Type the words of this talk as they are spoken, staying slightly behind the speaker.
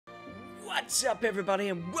What's up, everybody,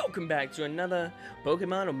 and welcome back to another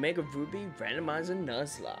Pokemon Omega Ruby Randomizer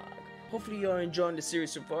Nuzlocke. Hopefully you are enjoying the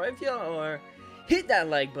series so far. If you are, hit that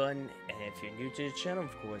like button, and if you're new to the channel,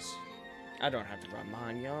 of course, I don't have to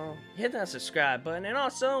remind y'all, hit that subscribe button. And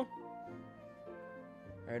also,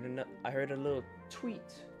 I heard a little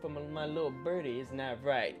tweet from my little birdie, isn't that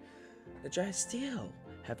right? That I still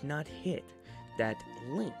have not hit that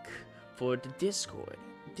link for the Discord.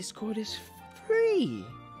 Discord is free.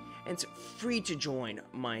 And it's free to join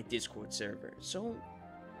my Discord server. So,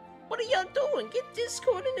 what are y'all doing? Get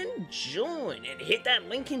Discord and then join. And hit that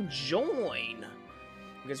link and join.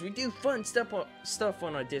 Because we do fun stuff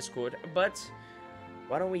on our Discord. But,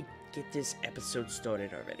 why don't we get this episode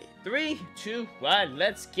started already? 3, 2, 1,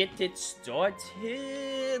 let's get it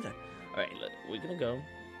started. Alright, we're gonna go.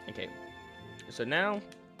 Okay. So now,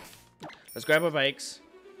 let's grab our bikes.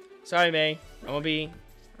 Sorry, May. I won't be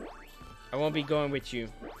going with you.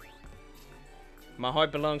 My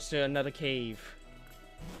heart belongs to another cave.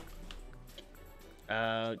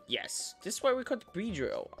 Yes. This is why we caught the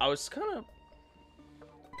Breedrill. I was kind of...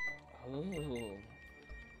 Oh.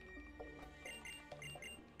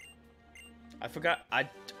 I forgot. I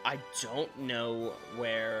don't know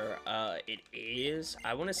where it is.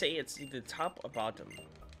 I want to say it's either top or bottom.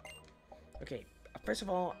 Okay. First of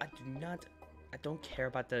all, I don't care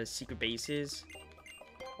about the secret bases.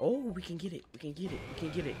 Oh, we can get it. We can get it. We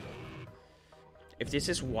can get it. If this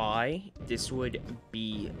is Y, this would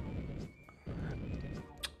be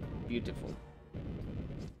beautiful.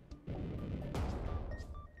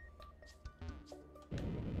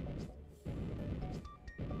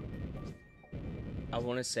 I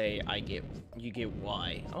want to say you get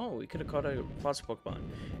Y. Oh, we could have caught a fossil Pokemon.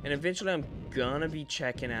 And eventually I'm gonna be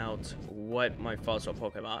checking out what my fossil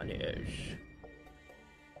Pokemon is.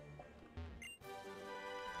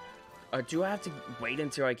 Do I have to wait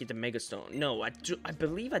until I get the Mega Stone? No, I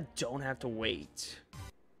believe I don't have to wait.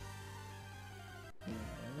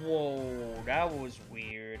 Whoa, that was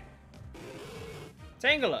weird.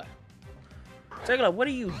 Tangela! Tangela, what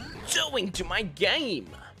are you doing to my game?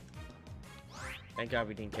 Thank God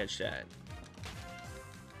we didn't catch that.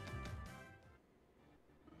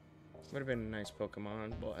 Would have been a nice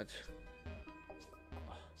Pokemon, but...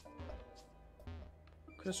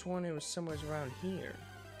 Could have sworn it was somewhere around here.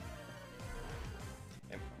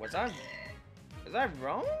 Was I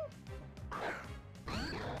wrong?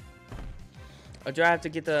 Or do I have to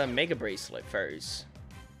get the Mega Bracelet first?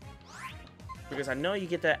 Because I know you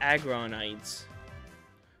get the Agronites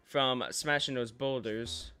from smashing those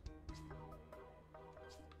boulders.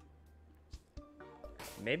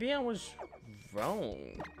 Maybe I was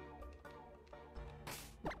wrong.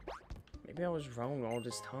 Maybe I was wrong all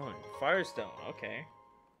this time. Firestone, okay.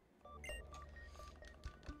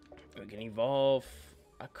 We can evolve.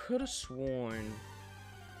 I could have sworn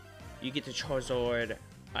you get the Charizard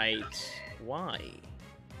Y.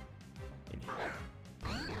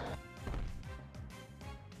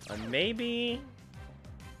 Or maybe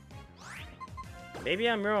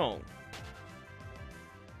I'm wrong.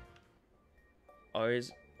 Or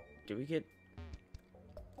do we get,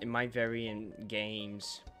 it might vary in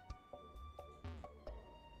games.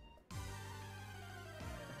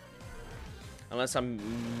 Unless I'm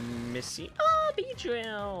missing. Oh,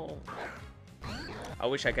 Beedrill! I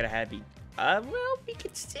wish I could have had well, we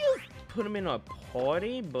could still put him in a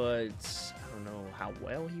party, but I don't know how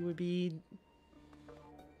well he would be.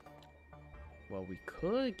 Well, we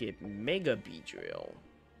could get Mega Beedrill.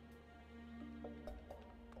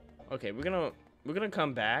 Okay, we're gonna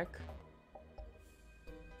come back.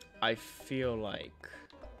 I feel like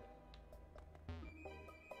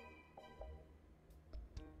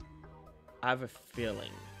I have a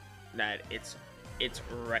feeling that it's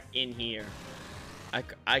right in here.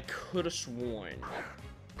 I could have sworn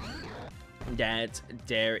that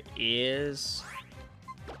there is.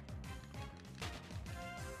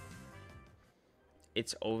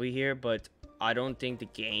 It's over here, but I don't think the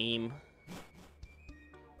game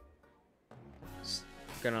is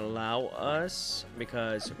gonna allow us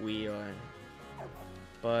because we are.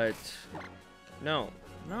 But no,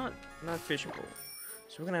 not fishable.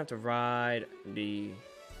 So we're gonna have to ride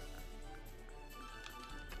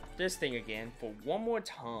this thing again for one more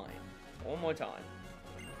time. And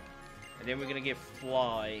then we're gonna get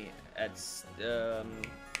Fly at I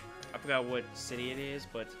forgot what city it is,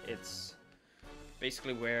 but it's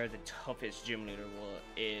basically where the toughest gym leader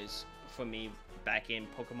is for me back in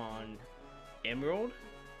Pokemon Emerald.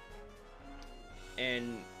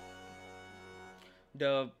 And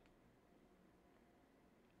the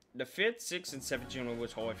 5th, 6th, and 7th gym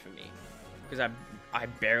was hard for me. because I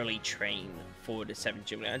barely trained for the 7th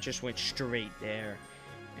gym. I just went straight there,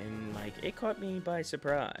 and like it caught me by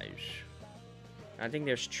surprise. I think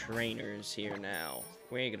there's trainers here now.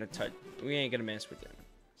 We ain't gonna mess with them.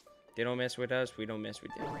 They don't mess with us, we don't mess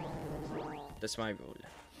with them. That's my rule.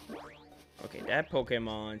 Okay, that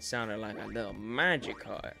Pokemon sounded like a little magic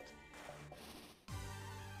card.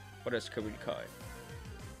 What else could we card?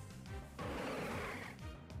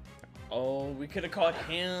 Oh, we could have caught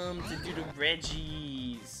him to do the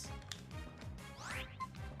Reggies.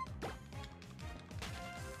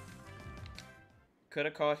 Could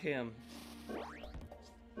have caught him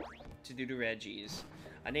to do the Reggies.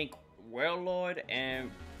 I think Warlord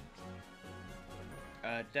and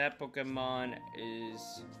that Pokemon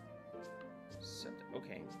is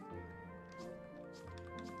okay.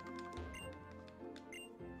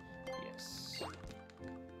 Yes.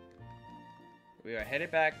 We are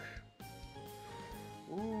headed back.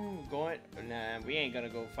 Ooh, nah, we ain't gonna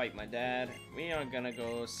go fight my dad. We are gonna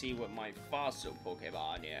go see what my fossil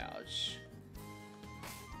Pokemon is.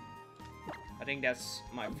 I think that's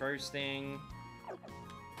my first thing.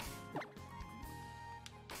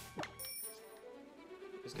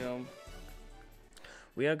 Let's go.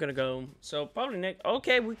 We are gonna go. So probably next.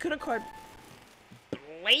 Okay, we could have caught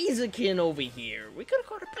Blaziken over here. We could have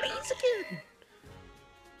caught a Blaziken.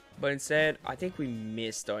 But instead, I think we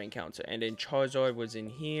missed our encounter. And then Charizard was in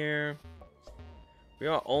here. We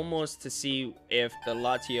are almost to see if the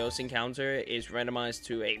Latios encounter is randomized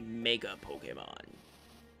to a Mega Pokemon.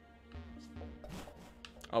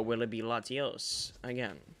 Or will it be Latios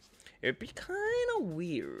again? It'd be kind of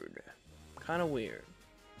weird. Kind of weird.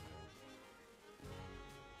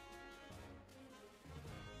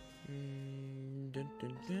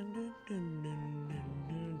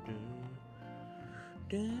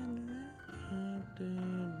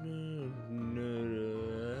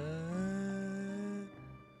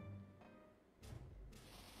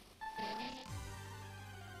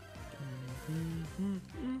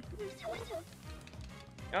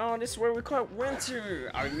 Oh, this is where we caught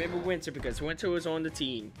Winter. I remember Winter because Winter was on the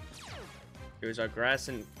team. It was our grass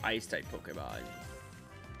and ice type Pokemon.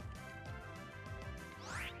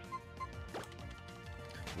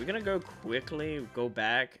 We're gonna go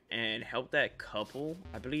back and help that couple.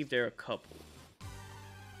 I believe they're a couple.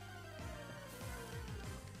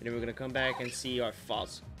 And then we're gonna come back and see our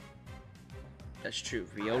fossil. That's true.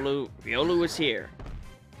 Riolu was here.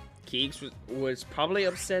 Keeks was probably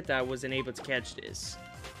upset that I wasn't able to catch this.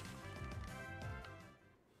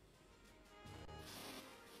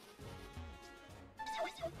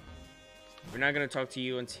 We're not gonna talk to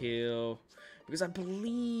you until, because I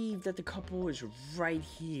believe that the couple is right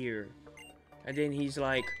here. And then he's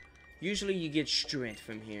like, usually you get strength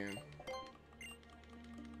from here.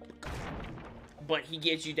 But he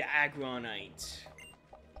gives you the Agronite.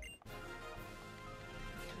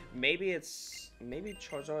 Maybe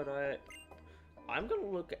Charizard. I'm gonna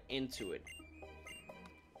look into it.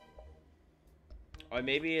 Or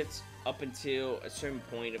maybe it's up until a certain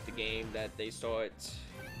point of the game that they start.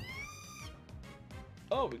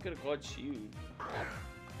 Oh, we could have caught you.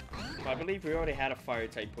 I believe we already had a fire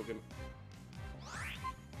type Pokemon.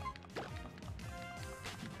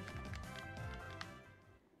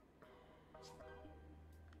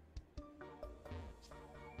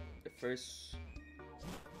 Let's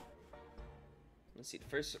see, the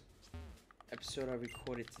first episode I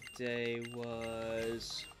recorded today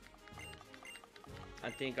was, I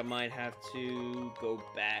think I might have to go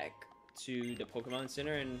back to the Pokemon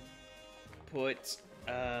Center and put,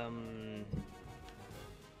 we're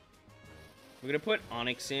gonna put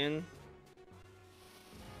Onix in.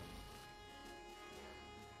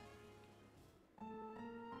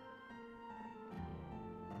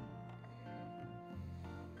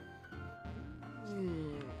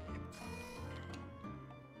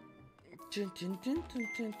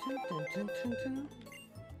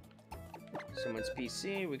 Someone's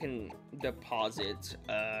PC, we can deposit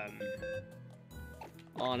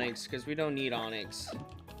Onix, because we don't need Onix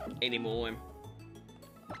anymore.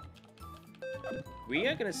 We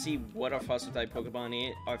are gonna see what our fossil type Pokemon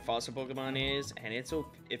is, and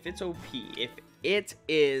if it's OP, if it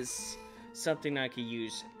is something I could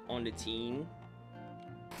use on the team,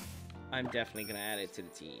 I'm definitely gonna add it to the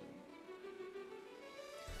team.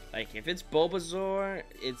 Like, if it's Bulbasaur,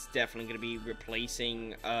 it's definitely gonna be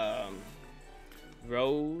replacing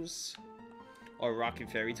Rose or Rock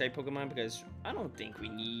and Fairy type Pokemon, because I don't think we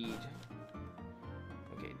need.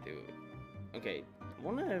 Okay, dude. Okay,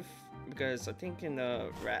 wonder if, because I think in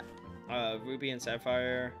the Ruby and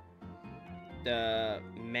Sapphire,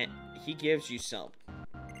 he gives you some.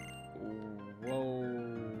 Whoa.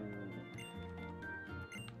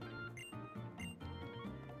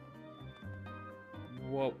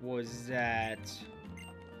 What was that?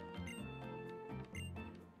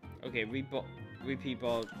 Okay, repeat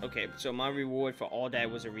ball. Okay, so my reward for all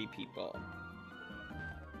that was a repeat ball.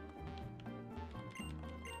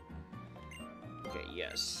 Okay,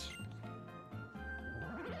 yes.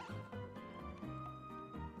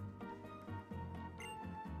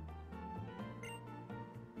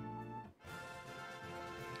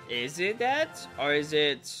 Is it that? Or is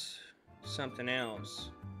it something else?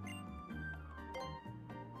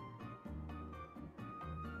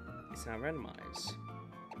 It's not randomized.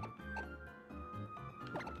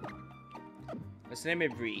 Let's name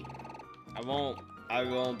it Bree. I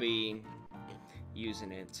won't be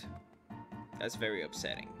using it. That's very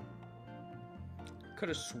upsetting. Could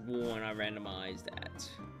have sworn I randomized that.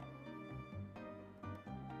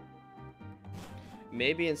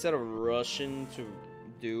 Maybe instead of rushing to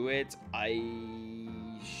do it, I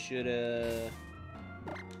shoulda.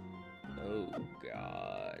 Oh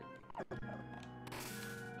God.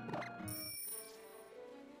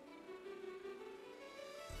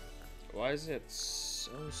 Why is it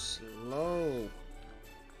so slow?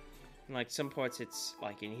 Like some parts it's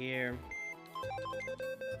like in here.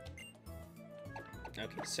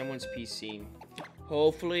 Okay, someone's PC.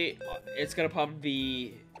 Hopefully it's gonna probably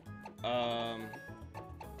be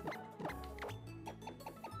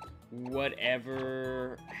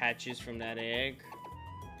whatever hatches from that egg.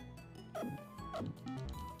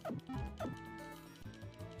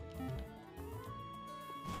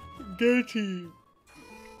 Dirty.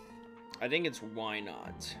 I think it's why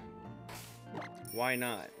not. Why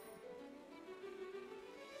not?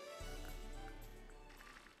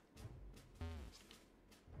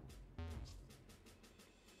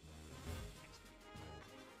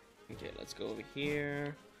 Okay, let's go over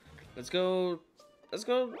here. Let's go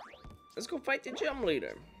fight the gym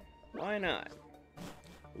leader. Why not?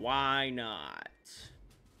 Why not?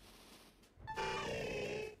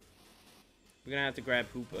 We're gonna have to grab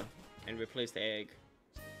Hoopa and replace the egg.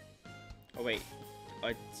 Oh wait,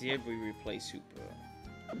 or did we replace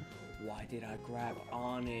Hoopa? Why did I grab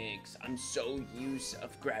Onyx? I'm so used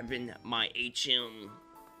of grabbing my HM.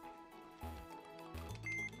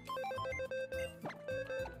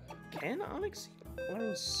 Can Onyx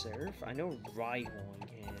learn Surf? I know Rhyhorn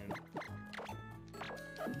can.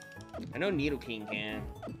 I know Nidoking can.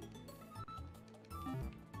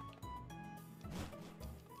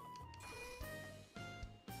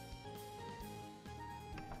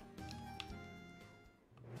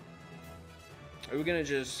 Are we gonna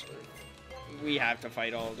just... We have to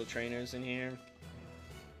fight all the trainers in here.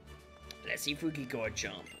 Let's see if we can go a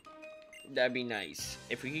jump. That'd be nice.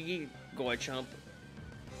 If we could go a jump...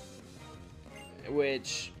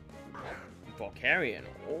 Which... Volcarion.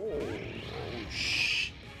 Oh,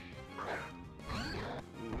 shh.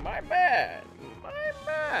 My bad. My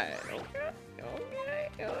bad. Okay.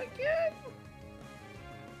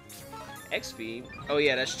 XP. Oh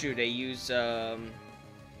yeah, that's true. They use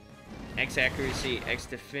X accuracy, X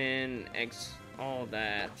defend, X all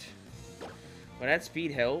that. Will that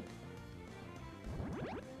speed help?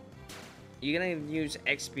 You're gonna use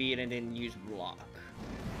X speed and then use block.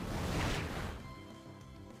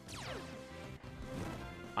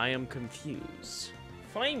 I am confused.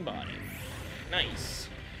 Flame body. Nice.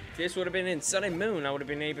 If this would have been in Sun and Moon, I would have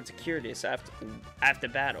been able to cure this after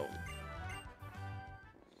battle.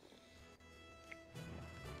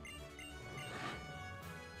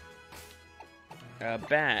 A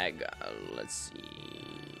bag. Let's see.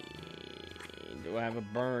 Do I have a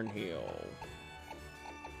burn heal?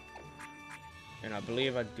 And I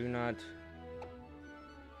believe I do not.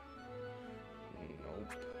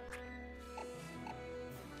 Nope.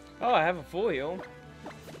 Oh, I have a full heal.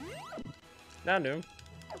 Not new.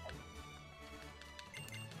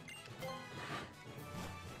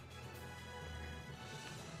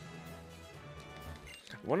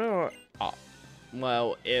 Wonder.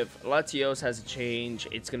 Well, if Latios has a change,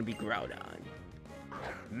 it's gonna be Groudon.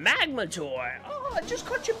 Magmatour! Oh, I just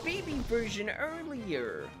caught your baby version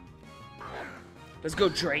earlier. Let's go,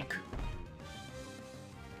 Drake.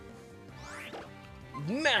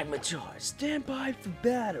 Magmatour, stand by for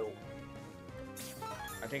battle.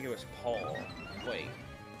 I think it was Paul. Wait.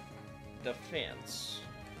 Defense.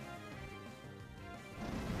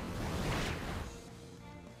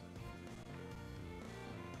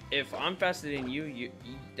 If I'm faster than you,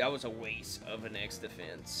 that was a waste of an X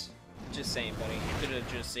defense. Just saying, buddy. You could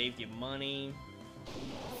have just saved your money.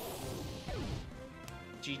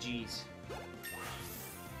 GG's.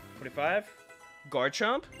 45.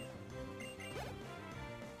 Garchomp.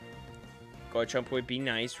 Garchomp would be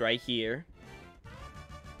nice right here.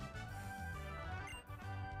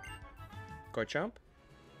 Garchomp.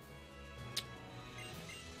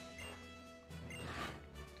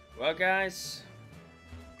 Well, guys.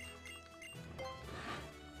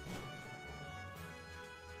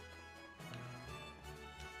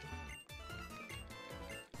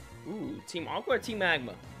 Ooh, Team Aqua or Team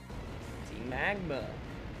Magma? Team Magma.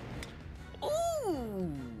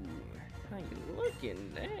 Ooh. How you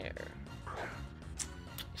looking there?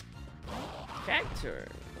 Cacturn.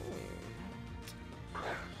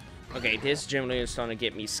 Okay, this gym leader is starting to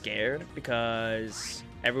get me scared because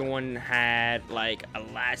everyone had like a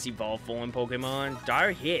last evolved form Pokemon.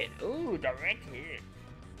 Direct hit. Ooh, direct hit.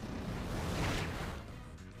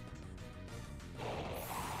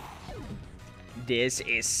 This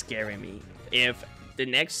is scaring me. If the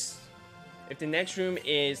next room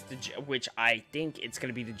is the which I think it's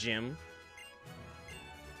gonna be the gym.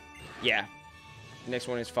 Yeah. Next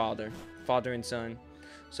one is father and son.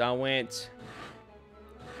 So I went.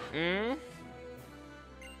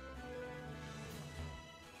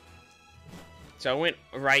 So I went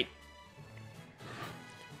right.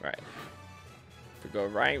 Right. If we go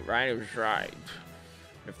right, it was right.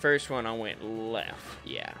 The first one I went left.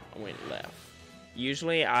 Yeah, I went left.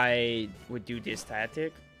 Usually I would do this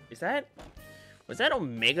tactic. Was that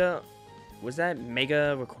Omega? Was that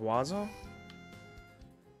Mega Rayquaza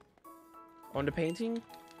on the painting?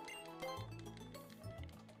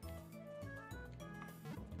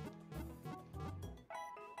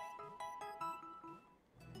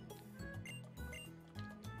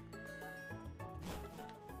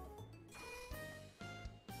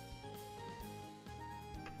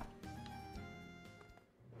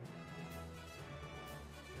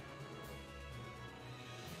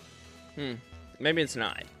 Maybe it's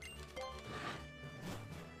not.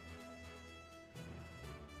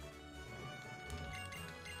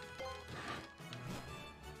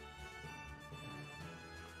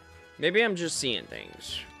 Maybe I'm just seeing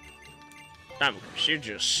things. You're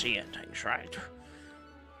just seeing things, right?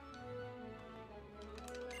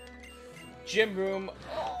 Gym room.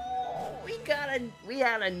 Oh, we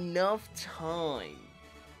had enough time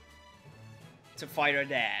to fight our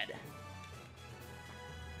dad.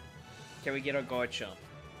 Can we get our Garchomp?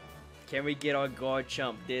 Can we get our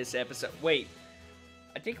Garchomp this episode? Wait,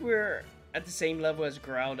 I think we're at the same level as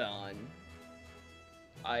Groudon.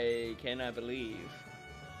 I cannot believe.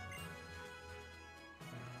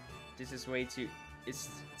 This is way too... It's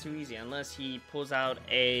too easy unless he pulls out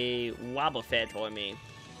a Wobbuffet on me.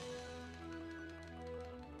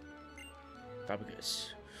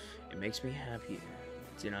 Thomacus, it makes me happy.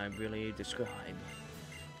 Did I really describe?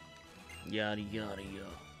 Yada yada yada.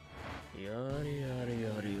 Yada yada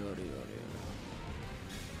yada yada yada.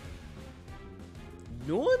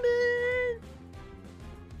 Norman!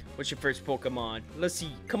 What's your first Pokemon? Let's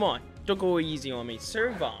see. Come on. Don't go easy on me.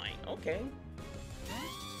 Servine. Okay.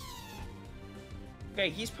 Okay,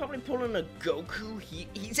 he's probably pulling a Goku.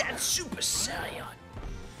 He's at Super Saiyan.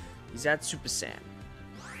 He's at Super Saiyan.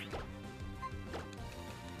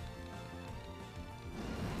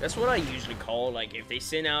 That's what I usually call, like, if they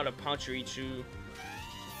send out a Pachirisu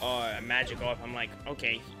or a Magikarp, I'm like,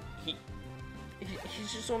 okay,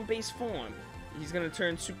 he's just on base form. He's gonna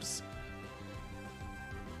turn Super.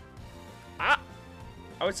 I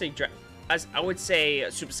would say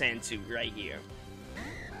Super Saiyan 2 right here.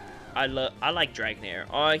 I like Dragonair.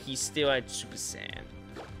 Oh, he's still at Super Saiyan.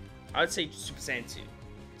 I would say Super Saiyan 2.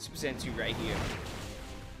 Super Saiyan 2 right here.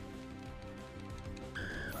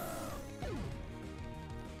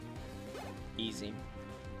 Easy.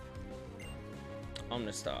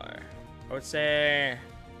 Omnistar. I would say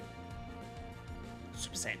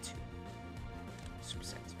Super Saiyan 2. Super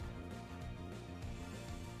Saiyan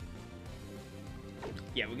 2.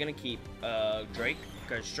 Yeah, we're gonna keep Drake,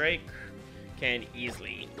 because Drake can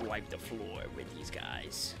easily wipe the floor with these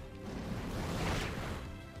guys.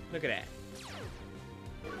 Look at that.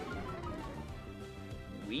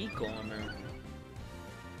 Weak armor.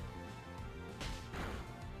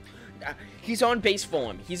 He's on base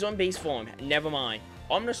form. He's on base form. Never mind.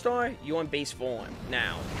 Omnistar, you on base form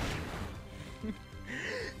now.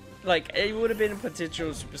 Like, it would have been a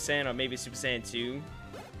potential Super Saiyan or maybe Super Saiyan 2.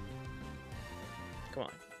 Come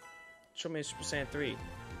on. Show me a Super Saiyan 3.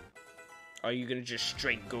 Are you gonna just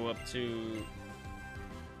straight go up to...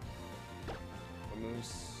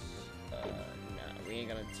 Moose? No, we ain't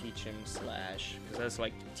gonna teach him Slash. Because that's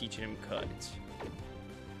like teaching him Cut.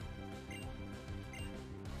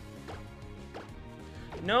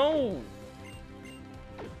 No!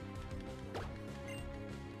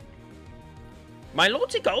 My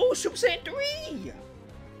Logic! Oh, Super Saiyan 3!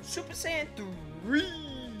 Super Saiyan 3!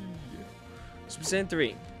 Super Saiyan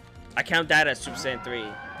 3. I count that as Super Saiyan 3.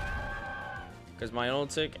 Because my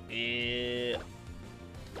Logic, this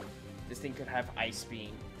thing could have Ice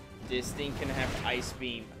Beam. This thing can have Ice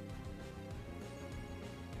Beam.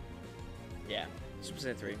 Yeah, Super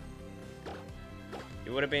Saiyan 3. It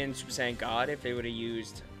would have been Super Saiyan God if they would have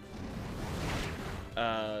used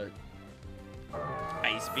Ice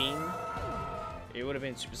Beam. It would have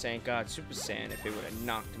been Super Saiyan God Super Saiyan if it would have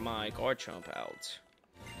knocked my Garchomp out.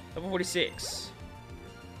 Level 46.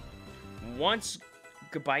 Once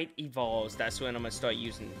Gabite evolves, that's when I'm gonna start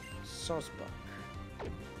using Saucebuck.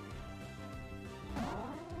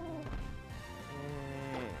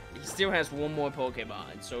 He still has one more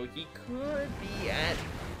Pokemon, so he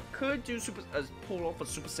could do pull off a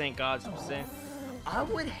Super Saiyan God Super Saiyan. I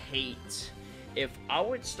would hate if I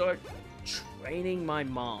would start training my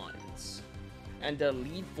Mons, and the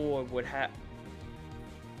lead four would have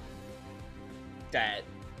Dad.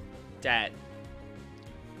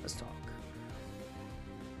 Let's talk.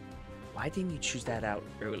 Why didn't you choose that out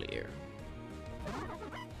earlier?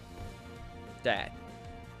 Dad.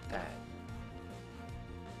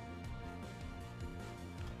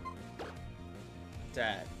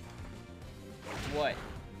 What?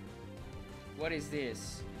 What is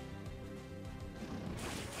this?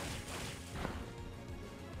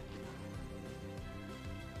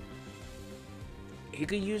 He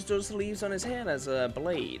could use those leaves on his hand as a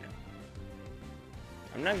blade.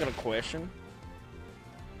 I'm not gonna question.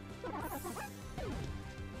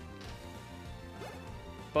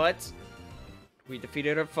 But we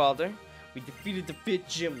defeated our father. We defeated the 5th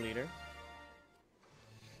gym leader.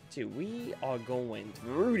 Dude, we are going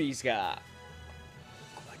through these guys.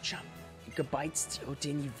 Jump. Gabite still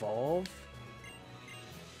didn't evolve.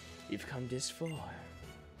 You've come this far.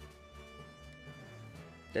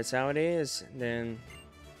 That's how it is. Then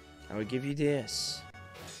I will give you this.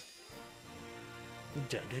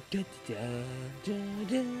 Da, da, da, da, da,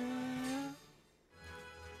 da.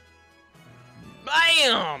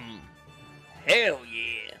 Bam! Hell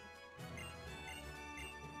yeah!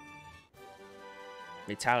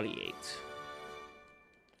 Retaliate.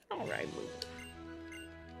 Alright, move.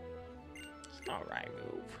 Alright,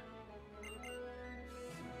 move.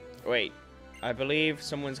 Wait, I believe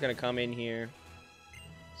someone's gonna come in here.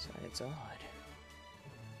 So it's odd.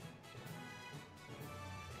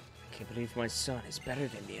 I can't believe my son is better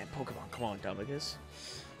than me at Pokemon. Come on, Thomacus.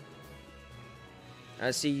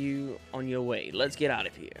 I see you on your way. Let's get out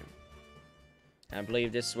of here. I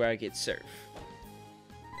believe this is where I get surf.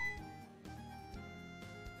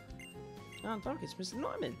 Oh, dog, it's Mr.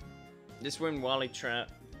 Norman. This is when Wally challenged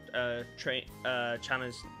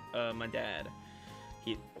my dad.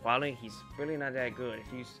 Wally, he's really not that good.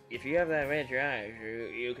 If you have that red your eyes,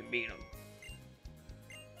 you can beat him.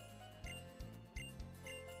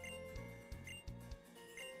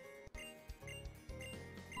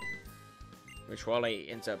 Which Wally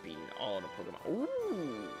ends up beating all the Pokemon.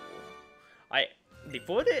 Ooh!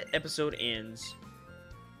 Before the episode ends,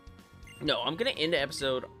 no, I'm gonna end the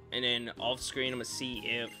episode and then off screen I'm gonna see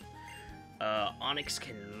if Onyx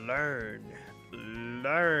can learn.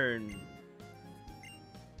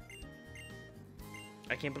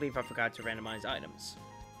 I can't believe I forgot to randomize items.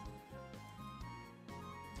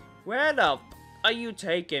 Where the f are you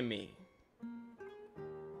taking me?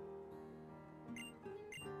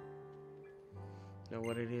 Know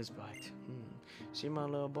what it is, but see my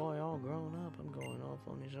little boy all grown up. I'm going off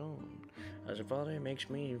on his own. As a father, it makes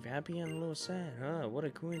me happy and a little sad. Huh? What a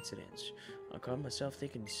coincidence. I caught myself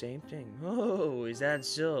thinking the same thing. Oh, is that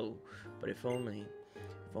so? But if only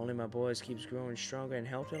my boys keeps growing stronger and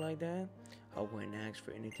healthy like that, I wouldn't ask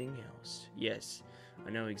for anything else. Yes, I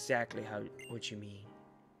know exactly what you mean.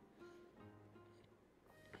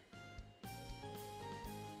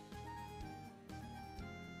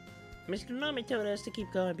 Mr. Mama told us to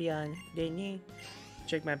keep going beyond, didn't he?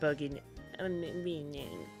 Check my bucket.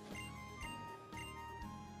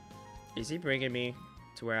 Is he bringing me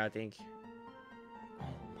to where I think? Oh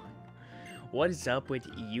my. What is up with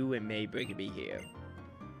you and May bringing me here?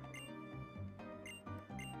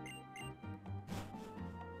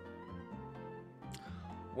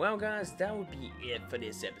 Well, guys, that would be it for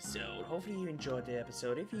this episode. Hopefully you enjoyed the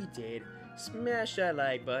episode. If you did, smash that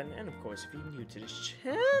like button. And of course, if you're new to this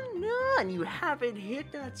channel and you haven't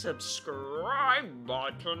hit that subscribe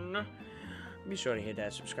button, be sure to hit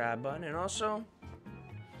that subscribe button. And also,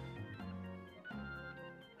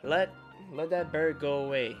 let that bird go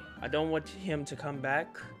away. I don't want him to come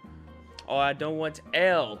back. Or I don't want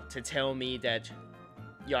L to tell me that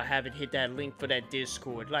y'all haven't hit that link for that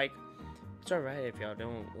Discord. Like, it's alright if y'all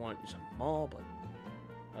don't want some more, but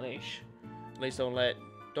at least don't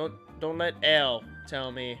let L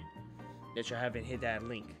tell me that you haven't hit that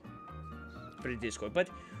link for the Discord. But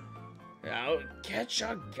I'll catch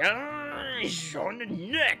you guys On the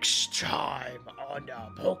next time on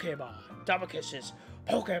Pokemon, Thomacus'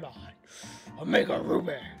 Pokemon Omega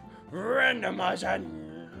Ruby Randomizer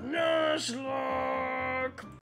Nuzlocke.